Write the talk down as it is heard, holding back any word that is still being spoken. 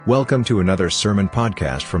Welcome to another sermon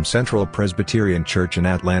podcast from Central Presbyterian Church in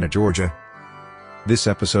Atlanta, Georgia. This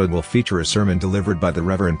episode will feature a sermon delivered by the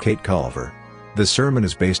Reverend Kate Culver. The sermon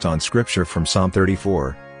is based on scripture from Psalm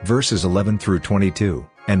 34, verses 11 through 22,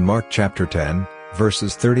 and Mark chapter 10,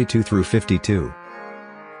 verses 32 through 52.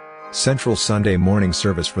 Central Sunday morning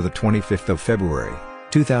service for the 25th of February,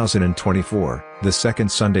 2024, the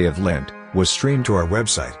second Sunday of Lent, was streamed to our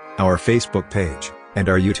website, our Facebook page, and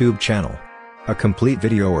our YouTube channel. A complete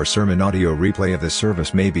video or sermon audio replay of this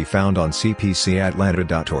service may be found on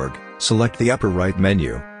cpcatlanta.org. Select the upper right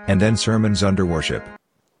menu, and then Sermons under Worship.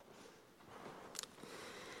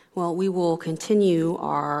 Well, we will continue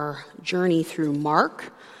our journey through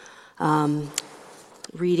Mark. Our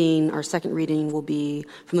second reading will be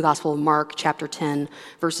from the Gospel of Mark, chapter 10,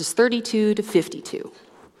 verses 32 to 52.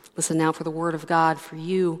 Listen now for the word of God for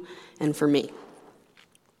you and for me.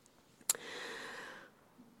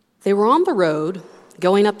 They were on the road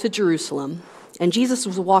going up to Jerusalem, and Jesus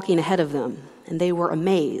was walking ahead of them, and they were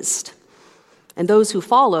amazed. And those who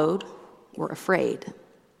followed were afraid.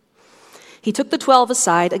 He took the 12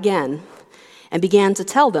 aside again and began to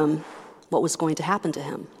tell them what was going to happen to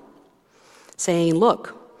him, saying,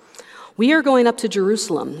 "Look, we are going up to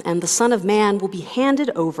Jerusalem, and the Son of Man will be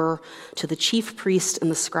handed over to the chief priests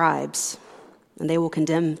and the scribes, and they will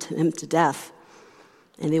condemn him to death.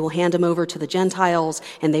 And they will hand him over to the Gentiles,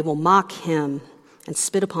 and they will mock him and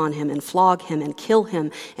spit upon him and flog him and kill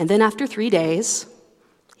him. And then after 3 days,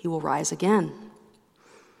 he will rise again."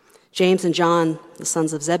 James and John, the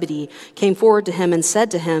sons of Zebedee, came forward to him and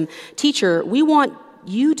said to him, "Teacher, we want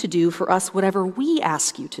you to do for us whatever we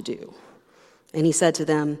ask you to do." And he said to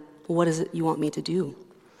them, "Well, what is it you want me to do?"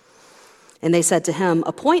 And they said to him,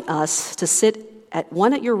 "Appoint us to sit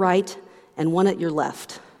one at your right and one at your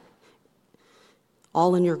left,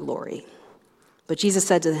 all in your glory." But Jesus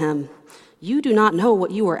said to him, "You do not know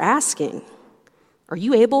what you are asking. Are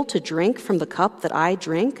you able to drink from the cup that I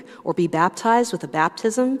drink, or be baptized with the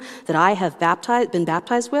baptism that I have been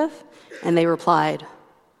baptized with?" And they replied,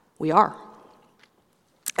 "We are."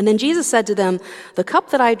 And then Jesus said to them, "The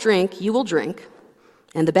cup that I drink, you will drink,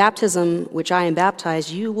 and the baptism which I am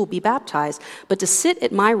baptized, you will be baptized. But to sit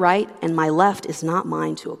at my right and my left is not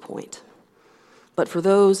mine to appoint, but for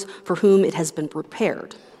those for whom it has been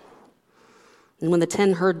prepared." And when the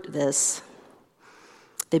 10 heard this,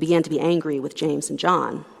 they began to be angry with James and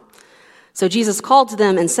John. So Jesus called to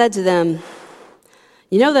them and said to them,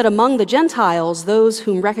 "You know that among the Gentiles, those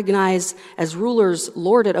whom recognize as rulers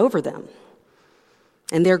lord it over them,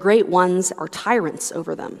 and their great ones are tyrants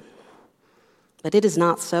over them. But it is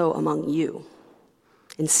not so among you.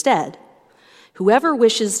 Instead, whoever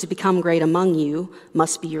wishes to become great among you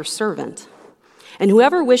must be your servant. And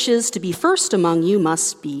whoever wishes to be first among you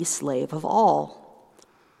must be slave of all.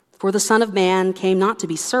 For the Son of Man came not to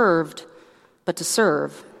be served, but to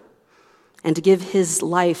serve, and to give his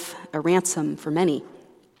life a ransom for many."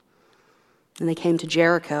 And they came to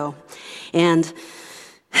Jericho, and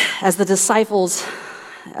as the disciples,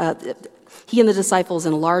 he and the disciples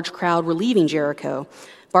and a large crowd were leaving Jericho,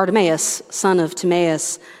 Bartimaeus, son of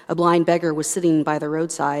Timaeus, a blind beggar, was sitting by the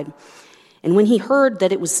roadside. And when he heard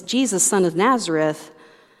that it was Jesus, son of Nazareth,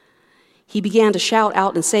 he began to shout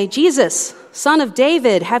out and say, "Jesus, son of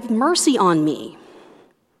David, have mercy on me."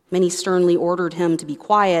 Many sternly ordered him to be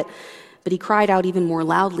quiet, but he cried out even more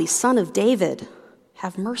loudly, "Son of David,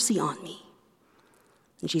 have mercy on me."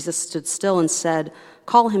 And Jesus stood still and said,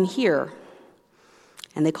 "Call him here."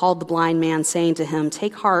 And they called the blind man, saying to him,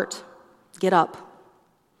 "Take heart, get up,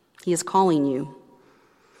 he is calling you."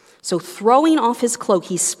 So throwing off his cloak,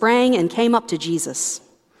 he sprang and came up to Jesus.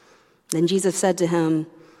 Then Jesus said to him,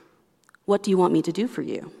 "What do you want me to do for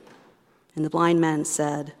you?" And the blind man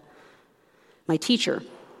said, "My teacher,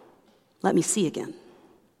 let me see again."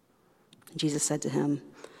 And Jesus said to him,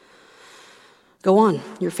 "Go on,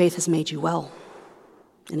 your faith has made you well."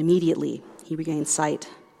 And immediately he regained sight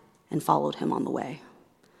and followed him on the way.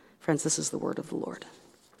 Friends, this is the word of the Lord.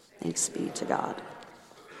 Thanks be to God.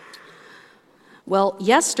 Well,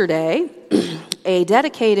 yesterday, a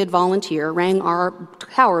dedicated volunteer rang our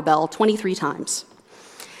tower bell 23 times.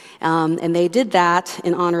 And they did that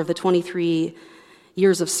in honor of the 23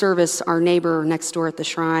 years of service our neighbor next door at the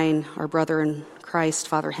shrine, our brother in Christ,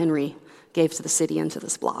 Father Henry, gave to the city and to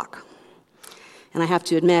this block. And I have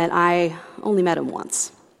to admit, I only met him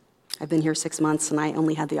once. I've been here 6 months, and I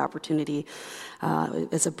only had the opportunity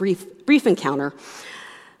as a brief encounter.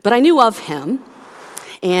 But I knew of him,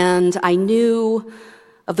 and I knew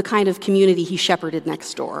of the kind of community he shepherded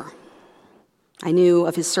next door. I knew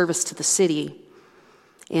of his service to the city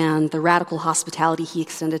and the radical hospitality he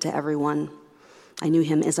extended to everyone. I knew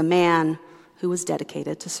him as a man who was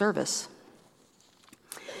dedicated to service.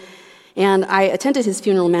 And I attended his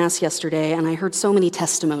funeral mass yesterday, and I heard so many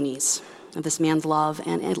testimonies of this man's love,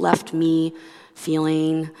 and it left me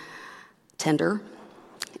feeling tender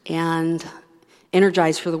and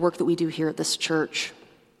energized for the work that we do here at this church.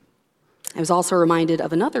 I was also reminded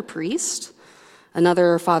of another priest,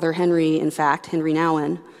 another Father Henry, in fact, Henry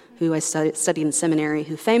Nouwen, who I studied in seminary,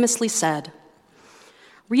 who famously said,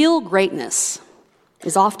 "Real greatness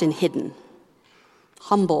is often hidden,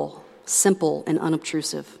 humble, simple, and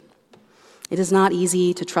unobtrusive. It is not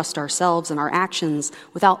easy to trust ourselves and our actions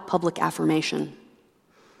without public affirmation.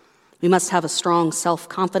 We must have a strong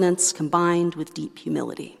self-confidence combined with deep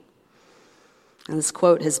humility." And this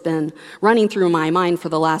quote has been running through my mind for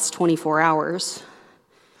the last 24 hours,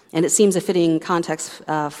 and it seems a fitting context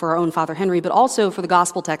for our own Father Henry, but also for the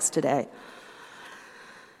gospel text today.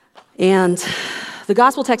 And the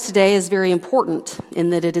gospel text today is very important in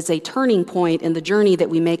that it is a turning point in the journey that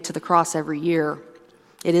we make to the cross every year.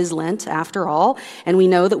 It is Lent, after all, and we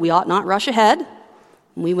know that we ought not rush ahead.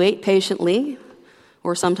 We wait patiently,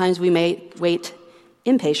 or sometimes we may wait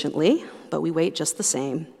impatiently, but we wait just the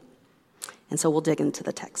same. And so we'll dig into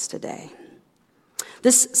the text today.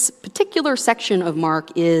 This particular section of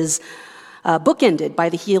Mark is bookended by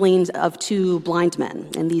the healings of two blind men.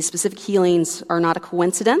 And these specific healings are not a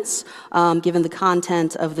coincidence, given the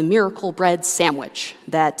content of the miracle bread sandwich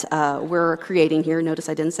that we're creating here. Notice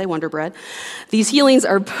I didn't say Wonder Bread. These healings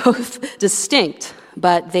are both distinct,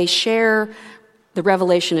 but they share the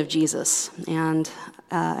revelation of Jesus. And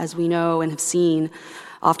as we know and have seen,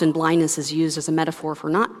 often blindness is used as a metaphor for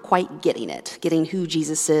not quite getting who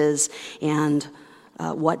Jesus is and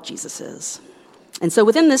what Jesus is. And so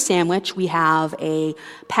within this sandwich, we have a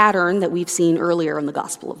pattern that we've seen earlier in the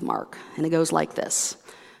Gospel of Mark, and it goes like this.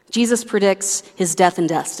 Jesus predicts his death and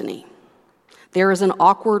destiny. There is an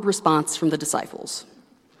awkward response from the disciples.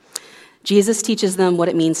 Jesus teaches them what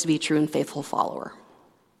it means to be a true and faithful follower.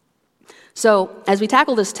 So as we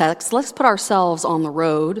tackle this text, let's put ourselves on the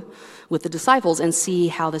road with the disciples and see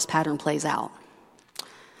how this pattern plays out.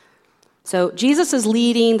 So Jesus is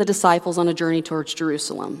leading the disciples on a journey towards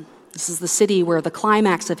Jerusalem. This is the city where the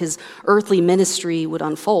climax of his earthly ministry would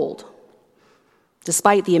unfold.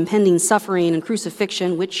 Despite the impending suffering and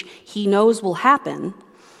crucifixion, which he knows will happen,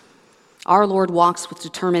 our Lord walks with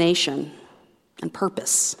determination and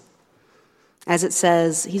purpose. As it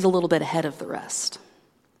says, he's a little bit ahead of the rest.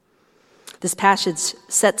 This passage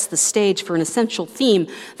sets the stage for an essential theme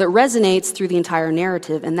that resonates through the entire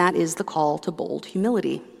narrative, and that is the call to bold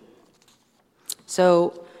humility.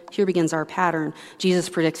 So here begins our pattern. Jesus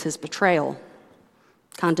predicts his betrayal,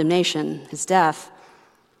 condemnation, his death.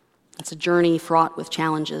 It's a journey fraught with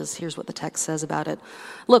challenges. Here's what the text says about it.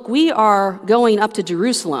 Look, we are going up to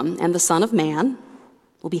Jerusalem, and the Son of Man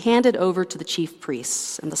will be handed over to the chief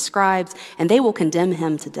priests and the scribes, and they will condemn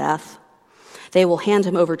him to death. They will hand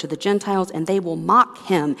him over to the Gentiles, and they will mock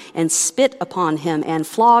him and spit upon him and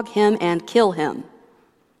flog him and kill him.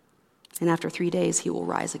 And after 3 days, he will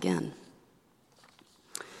rise again.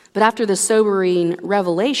 But after this sobering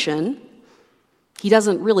revelation, he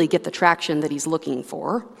doesn't really get the traction that he's looking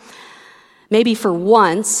for. Maybe for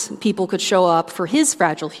once, people could show up for his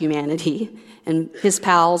fragile humanity and his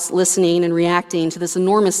pals listening and reacting to this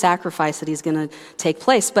enormous sacrifice that he's going to take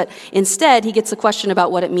place. But instead, he gets a question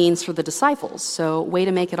about what it means for the disciples. So way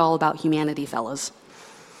to make it all about humanity, fellas.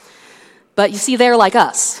 But you see, they're like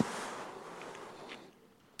us,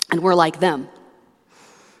 and we're like them.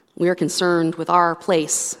 We are concerned with our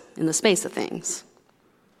place in the space of things.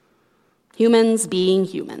 Humans being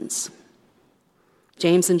humans.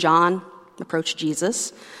 James and John approach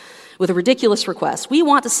Jesus with a ridiculous request. We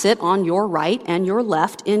want to sit on your right and your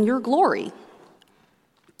left in your glory.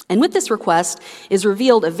 And with this request is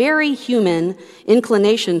revealed a very human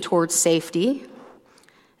inclination towards safety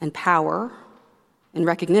and power and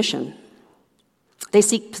recognition. They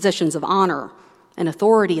seek positions of honor and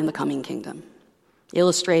authority in the coming kingdom,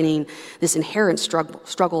 illustrating this inherent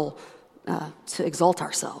struggle to exalt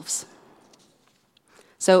ourselves.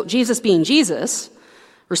 So Jesus, being Jesus,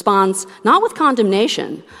 responds not with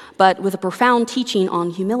condemnation, but with a profound teaching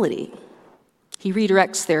on humility. He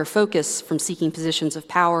redirects their focus from seeking positions of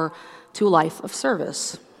power to a life of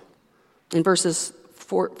service. In verses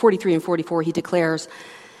 43 and 44, he declares,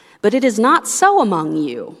 "But it is not so among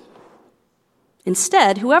you.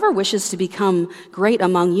 Instead, whoever wishes to become great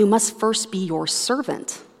among you must first be your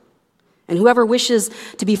servant. And whoever wishes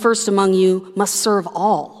to be first among you must serve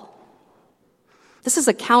all." This is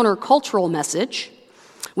a countercultural message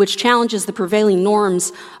which challenges the prevailing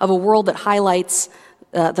norms of a world that highlights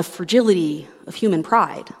the fragility of human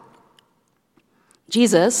pride.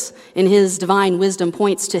 Jesus, in his divine wisdom,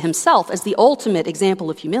 points to himself as the ultimate example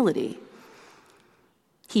of humility.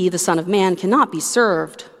 He, the Son of Man, cannot be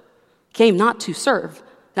served, came not to serve.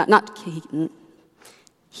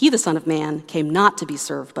 He, the Son of Man, came not to be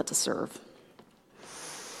served, but to serve.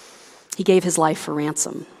 He gave his life for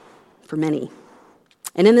ransom for many.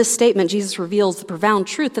 And in this statement, Jesus reveals the profound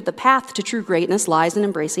truth that the path to true greatness lies in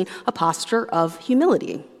embracing a posture of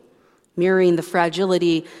humility, mirroring the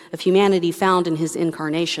fragility of humanity found in his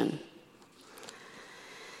incarnation.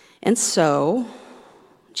 And so,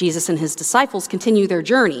 Jesus and his disciples continue their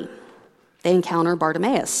journey. They encounter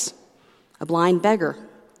Bartimaeus, a blind beggar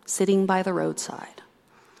sitting by the roadside.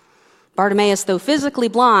 Bartimaeus, though physically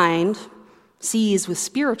blind, sees with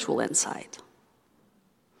spiritual insight.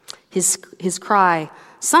 His cry,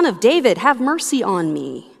 "Son of David, have mercy on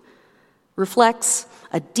me," reflects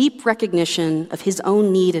a deep recognition of his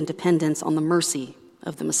own need and dependence on the mercy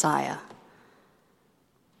of the Messiah.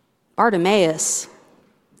 Bartimaeus,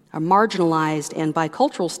 a marginalized and by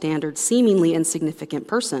cultural standards seemingly insignificant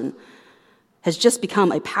person, has just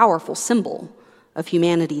become a powerful symbol of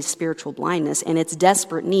humanity's spiritual blindness and its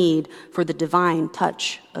desperate need for the divine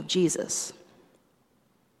touch of Jesus.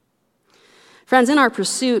 Friends, in our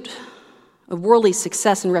pursuit of worldly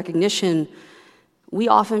success and recognition, we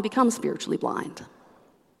often become spiritually blind,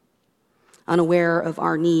 unaware of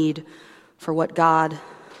our need for what God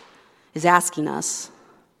is asking us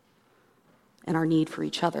and our need for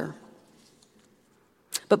each other.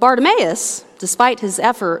 But Bartimaeus, despite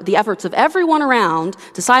the efforts of everyone around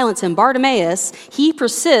to silence him, Bartimaeus, he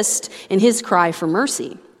persists in his cry for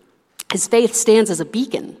mercy. His faith stands as a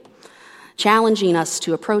beacon, challenging us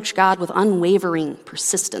to approach God with unwavering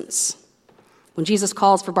persistence. When Jesus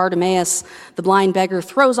calls for Bartimaeus, the blind beggar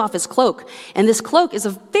throws off his cloak, and this cloak is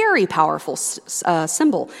a very powerful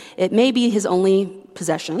symbol. It may be his only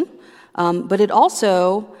possession, but it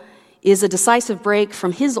also is a decisive break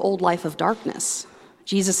from his old life of darkness.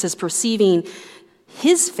 Jesus is perceiving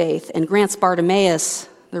his faith and grants Bartimaeus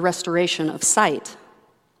the restoration of sight.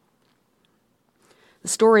 The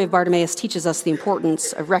story of Bartimaeus teaches us the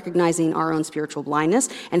importance of recognizing our own spiritual blindness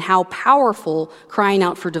and how powerful crying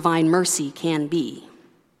out for divine mercy can be.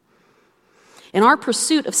 In our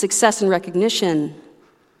pursuit of success and recognition,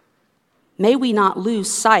 may we not lose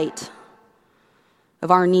sight of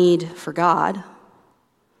our need for God.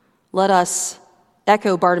 Let us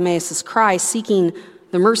echo Bartimaeus' cry, seeking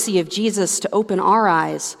the mercy of Jesus to open our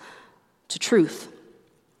eyes to truth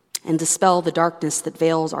and dispel the darkness that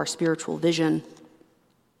veils our spiritual vision.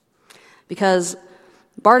 Because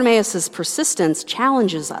Bartimaeus' persistence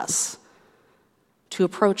challenges us to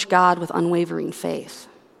approach God with unwavering faith.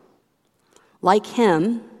 Like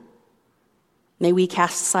him, may we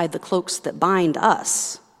cast aside the cloaks that bind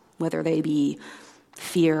us, whether they be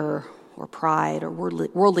fear or pride or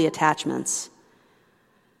worldly attachments,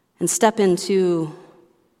 and step into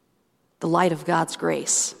the light of God's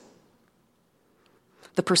grace.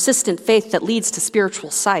 The persistent faith that leads to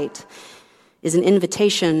spiritual sight is an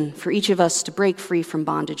invitation for each of us to break free from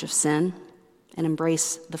bondage of sin and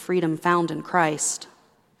embrace the freedom found in Christ.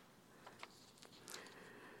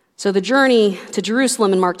 So the journey to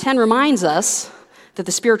Jerusalem in Mark 10 reminds us that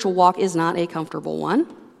the spiritual walk is not a comfortable one.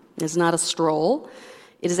 It is not a stroll.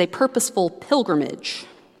 It is a purposeful pilgrimage.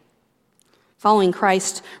 Following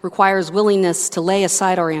Christ requires willingness to lay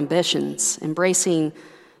aside our ambitions, embracing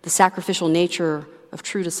the sacrificial nature of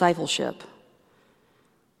true discipleship.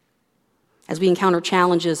 As we encounter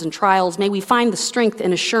challenges and trials, may we find the strength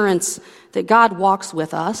and assurance that God walks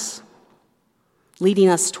with us, leading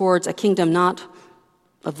us towards a kingdom not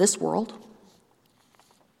of this world.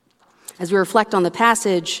 As we reflect on the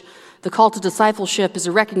passage, the call to discipleship is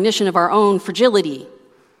a recognition of our own fragility,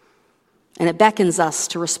 and it beckons us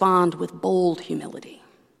to respond with bold humility.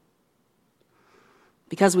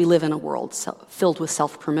 Because we live in a world filled with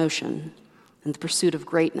self-promotion and the pursuit of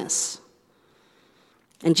greatness.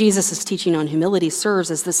 And Jesus' teaching on humility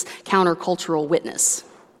serves as this countercultural witness.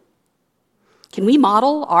 Can we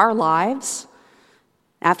model our lives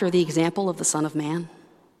after the example of the Son of Man?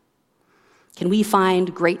 Can we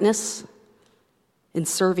find greatness in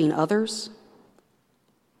serving others?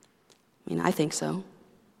 I think so.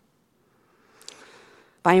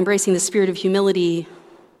 By embracing the spirit of humility,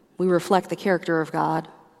 we reflect the character of God.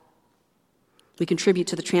 We contribute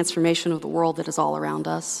to the transformation of the world that is all around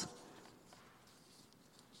us.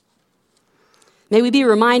 May we be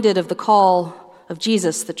reminded of the call of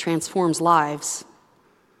Jesus that transforms lives.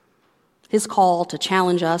 His call to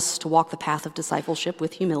challenge us to walk the path of discipleship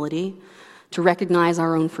with humility, to recognize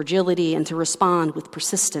our own fragility, and to respond with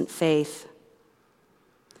persistent faith.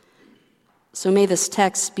 So may this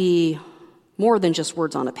text be more than just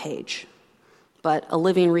words on a page, but a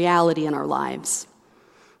living reality in our lives,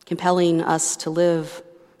 compelling us to live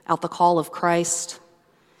out the call of Christ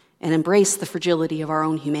and embrace the fragility of our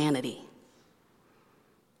own humanity.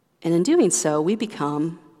 And in doing so, we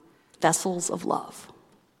become vessels of love,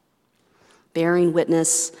 bearing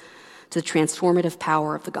witness to the transformative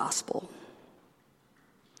power of the gospel.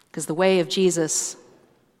 Because the way of Jesus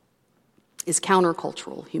is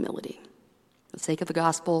countercultural humility, for the sake of the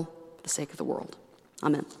gospel, for the sake of the world.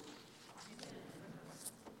 Amen.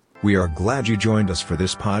 We are glad you joined us for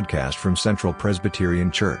this podcast from Central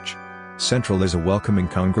Presbyterian Church. Central is a welcoming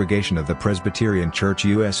congregation of the Presbyterian Church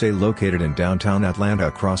USA located in downtown Atlanta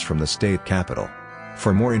across from the state capitol.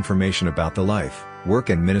 For more information about the life, work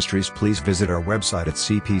and ministries, please visit our website at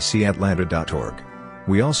cpcatlanta.org.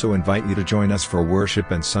 We also invite you to join us for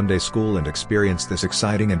worship and Sunday school and experience this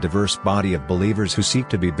exciting and diverse body of believers who seek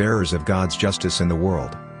to be bearers of God's justice in the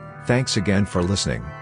world. Thanks again for listening.